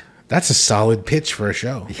music. That's a solid pitch for a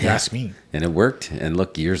show. If you ask me. And it worked. And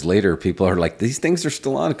look, years later, people are like, these things are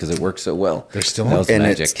still on because it works so well. They're still That on. was And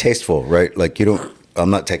magic. it's tasteful, right? Like you don't. I'm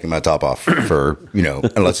not taking my top off for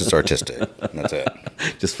unless it's artistic. That's it.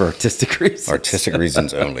 Just for artistic reasons. Artistic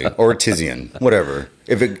reasons only, or artisan, whatever.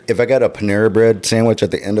 If I got a Panera Bread sandwich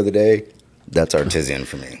at the end of the day, that's artisan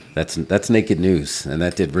for me. That's naked news, and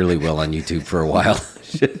that did really well on YouTube for a while.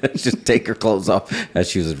 Just take her clothes off as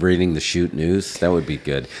she was reading the shoot news. That would be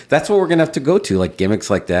good. That's what we're gonna have to go to, like gimmicks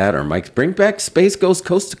like that, or Mike's Bring Back Space Goes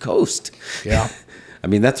Coast to Coast. Yeah. I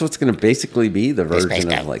mean, that's what's going to basically be the Space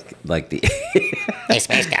version of Go. like the. Hey,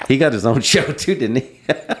 Space Go. He got his own show too, didn't he?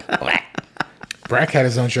 What? Brack had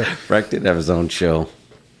his own show. Breck did have his own show.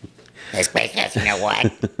 Hey, Space Go, you know what?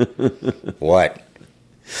 What?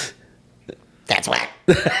 That's what.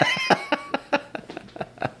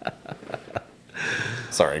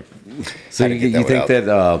 Sorry. So Had to you get that think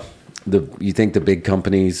one that you think the big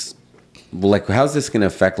companies, well, like how's this going to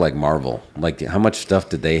affect like Marvel? Like how much stuff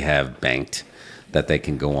did they have banked that they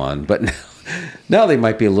can go on? But now they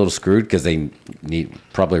might be a little screwed because they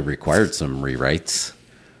probably required some rewrites.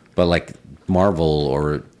 But like Marvel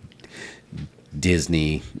or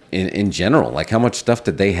Disney in general, like how much stuff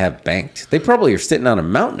did they have banked? They probably are sitting on a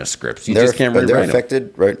mountain of scripts. You just can't they're rewrite them.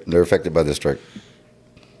 affected, right? They're affected by the strike.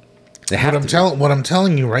 They have to be. What I'm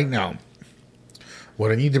telling you right now,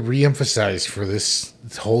 what I need to reemphasize for this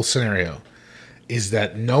whole scenario is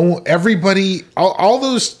that all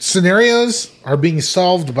those scenarios are being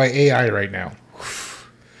solved by AI right now.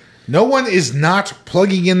 No one is not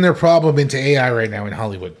plugging in their problem into AI right now in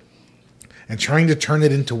Hollywood and trying to turn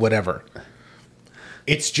it into whatever.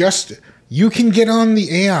 It's just you can get on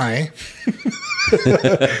the AI.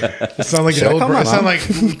 It sounds like Should I call my mom?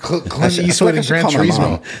 Clint Eastwood and Gran call my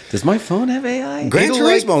mom. Turismo. Does my phone have AI? Gran They're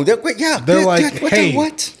like- Turismo. They're like, what hey, the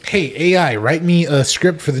what? hey, AI, write me a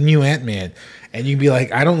script for the new Ant-Man. And you'd be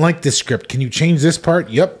like, I don't like this script. Can you change this part?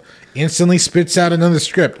 Yep. Instantly spits out another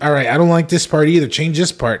script. All right, I don't like this part either. Change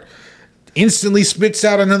this part. Instantly spits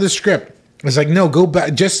out another script. It's like, no, go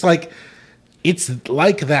back. Just like, it's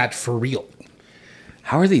like that for real.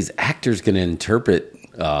 How are these actors going to interpret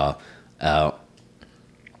an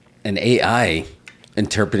AI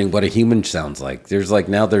interpreting what a human sounds like? There's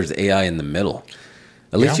AI in the middle.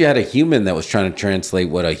 At least you had a human that was trying to translate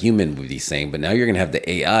what a human would be saying, but now you're going to have the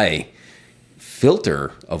AI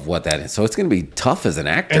filter of what that is. So it's going to be tough as an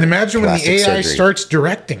actor. And imagine when the Plastic AI surgery. starts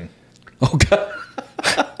directing. Oh, God.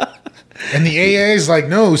 And the AI is like,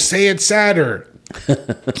 no, say it sadder. You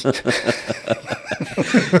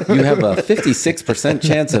have a 56%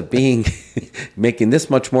 chance of making this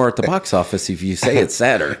much more at the box office if you say it's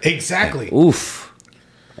sadder. Exactly. Oof.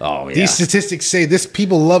 Oh, yeah. These statistics say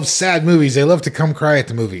people love sad movies. They love to come cry at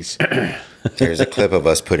the movies. There's a clip of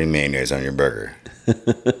us putting mayonnaise on your burger.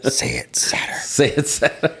 Say it sadder. Say it's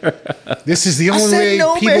sadder. This is the only said way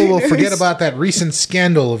no people will mayonnaise. forget about that recent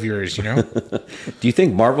scandal of yours, you know? Do you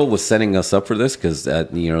think Marvel was setting us up for this? Because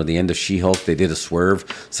at the end of She-Hulk, they did a swerve.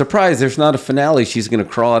 Surprise! There's not a finale. She's going to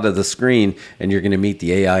crawl out of the screen, and you're going to meet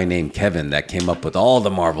the AI named Kevin that came up with all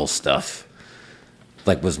the Marvel stuff.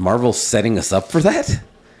 Like, was Marvel setting us up for that?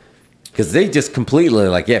 Because they just completely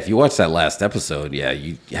if you watch that last episode,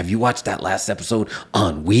 have you watched that last episode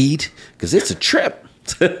on weed? Because it's a trip.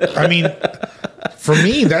 I mean, for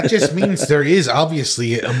me, that just means there is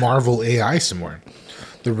obviously a Marvel AI somewhere.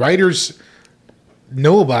 The writers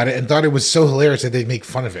know about it and thought it was so hilarious that they'd make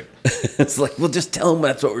fun of it. It's like, we'll just tell them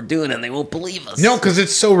that's what we're doing, and they won't believe us. No, because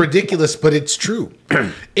it's so ridiculous, but it's true.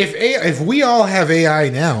 If we all have AI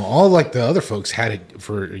now, all like the other folks had it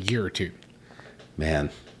for a year or two. Man.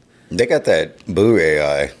 They got that Boo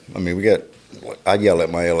AI. I mean, I yell at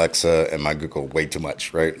my Alexa and my Google way too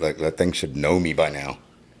much, right? Like that thing should know me by now.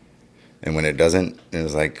 And when it doesn't,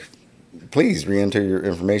 it's like, please re-enter your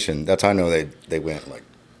information. That's how I know they went like,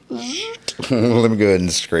 let me go ahead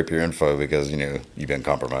and scrape your info because, you've been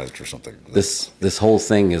compromised or something. This whole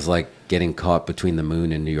thing is like getting caught between the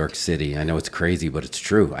moon and New York City. I know it's crazy, but it's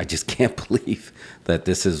true. I just can't believe that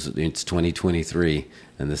it's 2023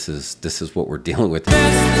 and this is what we're dealing with.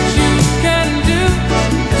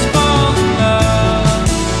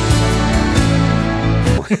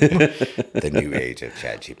 The new age of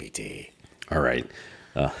ChatGPT. All right.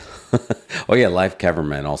 Oh yeah, live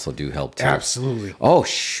cameramen also do help too. Absolutely. Oh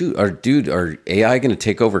shoot, are AI going to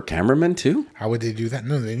take over cameramen too? How would they do that?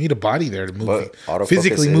 No, they need a body there to move, But autofocus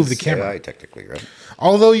physically move the is camera. AI technically, right?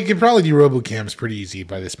 Although you can probably do RoboCams pretty easy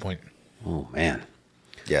by this point. Oh man,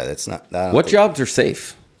 Yeah, that's not. what jobs are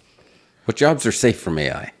safe? What jobs are safe from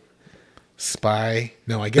AI? Spy.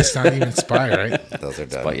 No, I guess not even spy, right? Those are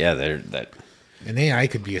done. But yeah, they're that. An AI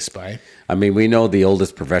could be a spy. I mean, we know the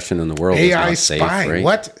oldest profession in the world is AI not spy. safe, right?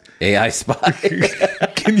 What? AI spy.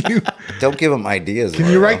 Can you Don't give them ideas. can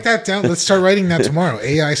you write that down? Let's start writing that tomorrow.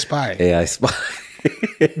 AI spy. AI spy.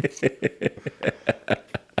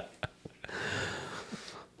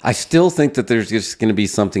 I still think that there's just going to be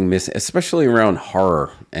something missing, especially around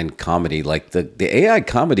horror and comedy. Like the AI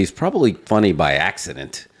comedy is probably funny by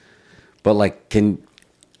accident, but like,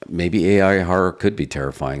 maybe AI horror could be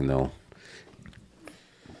terrifying though.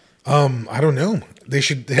 I don't know. They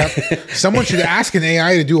should have someone should ask an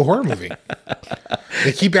AI to do a horror movie.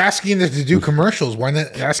 They keep asking it to do commercials. Why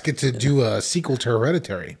not ask it to do a sequel to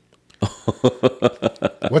Hereditary?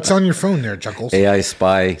 What's on your phone there, Chuckles? AI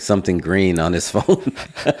spy something green on his phone.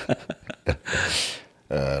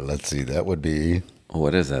 Let's see. That would be. Oh,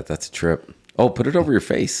 what is that? That's a trip. Oh, put it over your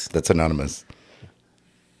face. That's anonymous.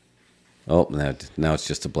 Oh, now it's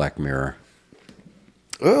just a Black Mirror.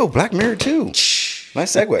 Oh, Black Mirror 2.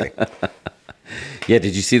 Nice segue. Yeah,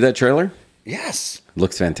 did you see that trailer? Yes.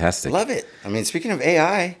 Looks fantastic. Love it. I mean, speaking of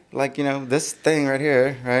AI, like, this thing right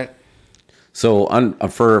here, right? So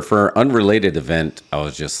for unrelated event, I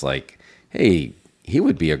was just like, hey, he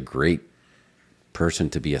would be a great person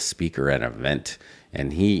to be a speaker at an event.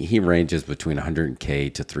 And he ranges between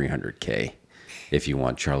 100K to 300K if you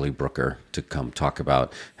want Charlie Brooker to come talk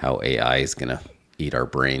about how AI is going to eat our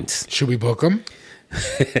brains. Should we book him?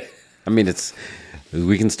 I mean,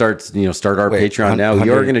 we can start our Wait, Patreon now. 100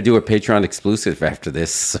 You're going to do a Patreon exclusive after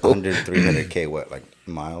this. So. 100, 300K, what, like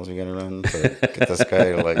miles you're going to run to get this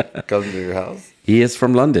guy to, like, come to your house? He is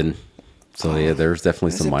from London. So, yeah, there's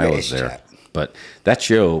definitely some a miles British there. chap. But that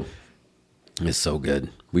show is so good.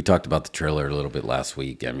 We talked about the trailer a little bit last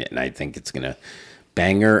week. I mean, and I think it's going to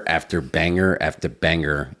banger after banger after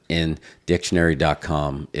banger in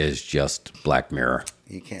dictionary.com is just Black Mirror.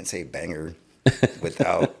 You can't say banger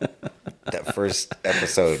without that first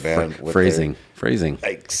episode, man. with Phrasing.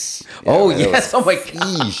 Yikes. Oh, man, that yes. was- Oh, my God.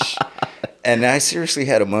 Yeesh. And I seriously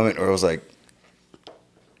had a moment where I was like,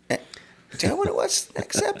 do I want to watch the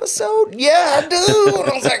next episode? Yeah, I do. And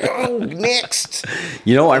I was like, oh, next.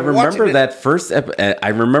 You know, I I'm remember watching it. that first I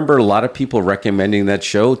remember a lot of people recommending that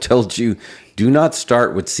show, told you, do not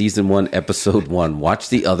start with season 1, episode 1. Watch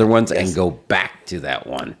the other ones and go back to that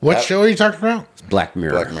one. What show are you talking about? Black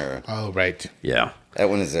Mirror. Black Mirror. Oh, right. Yeah. That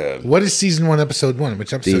one is a. What is season 1, episode 1?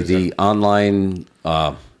 Which episode is The that? online,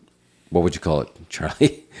 what would you call it,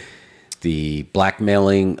 Charlie? The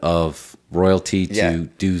blackmailing of royalty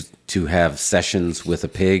to have sessions with a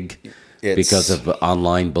pig It's because of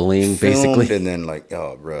online bullying, filmed basically. And then, like,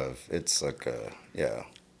 oh, bruv, it's like, yeah.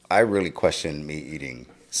 I really questioned me eating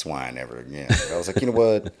swine ever again. I was like, you know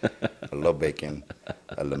what? I love bacon.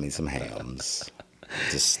 I love me some hams.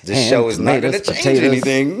 This Ham, show is not going to tomatoes, change potatoes.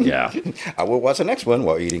 anything. Yeah. I will watch the next one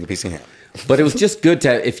while eating a piece of ham. But it was just good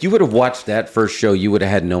to, if you would have watched that first show, you would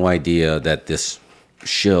have had no idea that this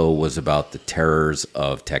show was about the terrors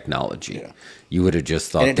of technology. Yeah. You would have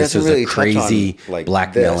just thought And it this doesn't is really a touch crazy on, like,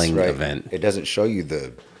 blackmailing this, right? event. It doesn't show you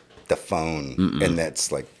the phone, and that's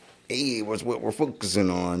like, hey, what's what we're focusing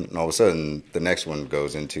on, and all of a sudden the next one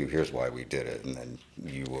goes into here's why we did it, and then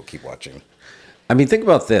you will keep watching. I mean, think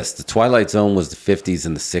about this. The Twilight Zone was the 50s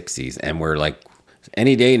and the 60s, and we're like,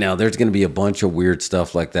 any day now, there's going to be a bunch of weird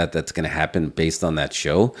stuff like that that's going to happen based on that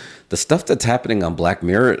show. The stuff that's happening on Black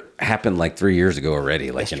Mirror happened like 3 years ago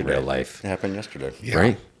already, like in real life. It happened yesterday. Yeah.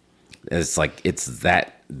 Right? It's like,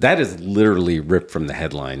 that is literally ripped from the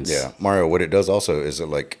headlines. Yeah, Mario, what it does also is that,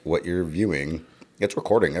 like, what you're viewing, it's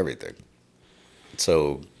recording everything.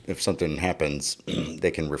 So if something happens,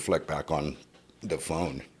 they can reflect back on the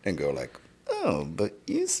phone and go like, oh, but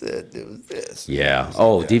you said it was this. Yeah.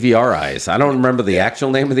 Oh, DVR Eyes. I don't remember the actual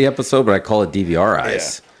name of the episode, but I call it DVR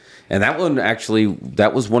Eyes. And that one actually,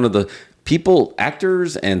 that was one of the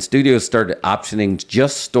actors and studios started optioning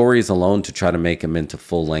just stories alone to try to make them into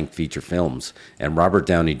full-length feature films. And Robert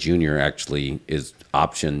Downey Jr. actually is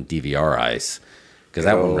optioned DVR Eyes because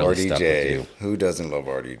that one really stuck with you. Who doesn't love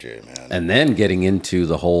RDJ, man? And then getting into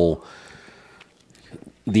the whole,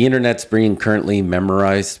 the internet's being currently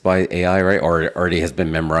memorized by AI, right? Or it already has been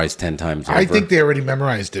memorized 10 times over. I think they already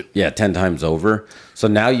memorized it. Yeah, 10 times over. So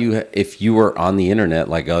now if you are on the internet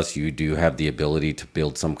like us, you do have the ability to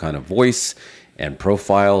build some kind of voice and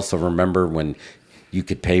profile. So remember when you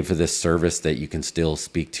could pay for this service that you can still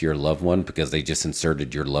speak to your loved one because they just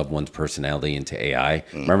inserted your loved one's personality into AI.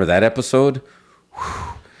 Remember that episode?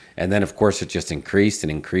 Whew. And then, of course, it just increased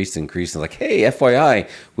and increased and increased. And like, hey, FYI,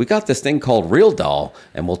 we got this thing called Real Doll,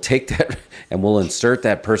 and we'll take that and we'll insert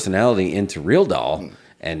that personality into Real Doll.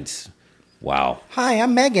 And Wow. Hi,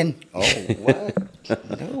 I'm Megan. Oh, what?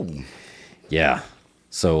 No. Yeah.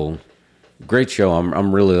 So great show.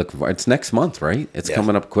 I'm really looking for. It's next month, right? It's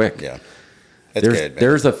coming up quick. Yeah. It's good.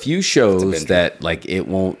 There's a few shows that like it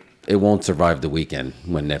won't survive the weekend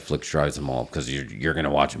when Netflix drives them all because you're gonna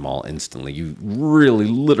watch them all instantly. You really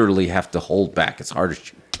literally have to hold back as hard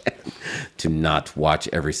as you can to not watch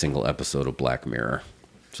every single episode of Black Mirror.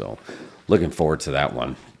 So looking forward to that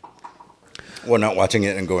one. Well, not watching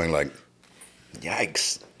it and going like,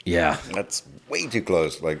 yikes. Yeah. That's way too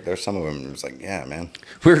close. Like there's some of them. It's like, yeah, man.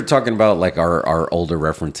 We were talking about like our older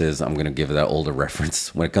references. I'm going to give that older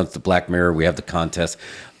reference. When it comes to Black Mirror, we have the contest.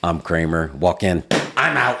 I'm Kramer. Walk in.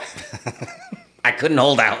 I'm out. I couldn't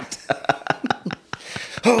hold out.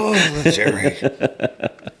 Oh, Jerry.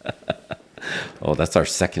 Oh, that's our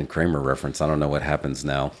second Kramer reference. I don't know what happens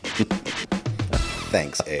now.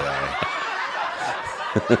 Thanks, AI.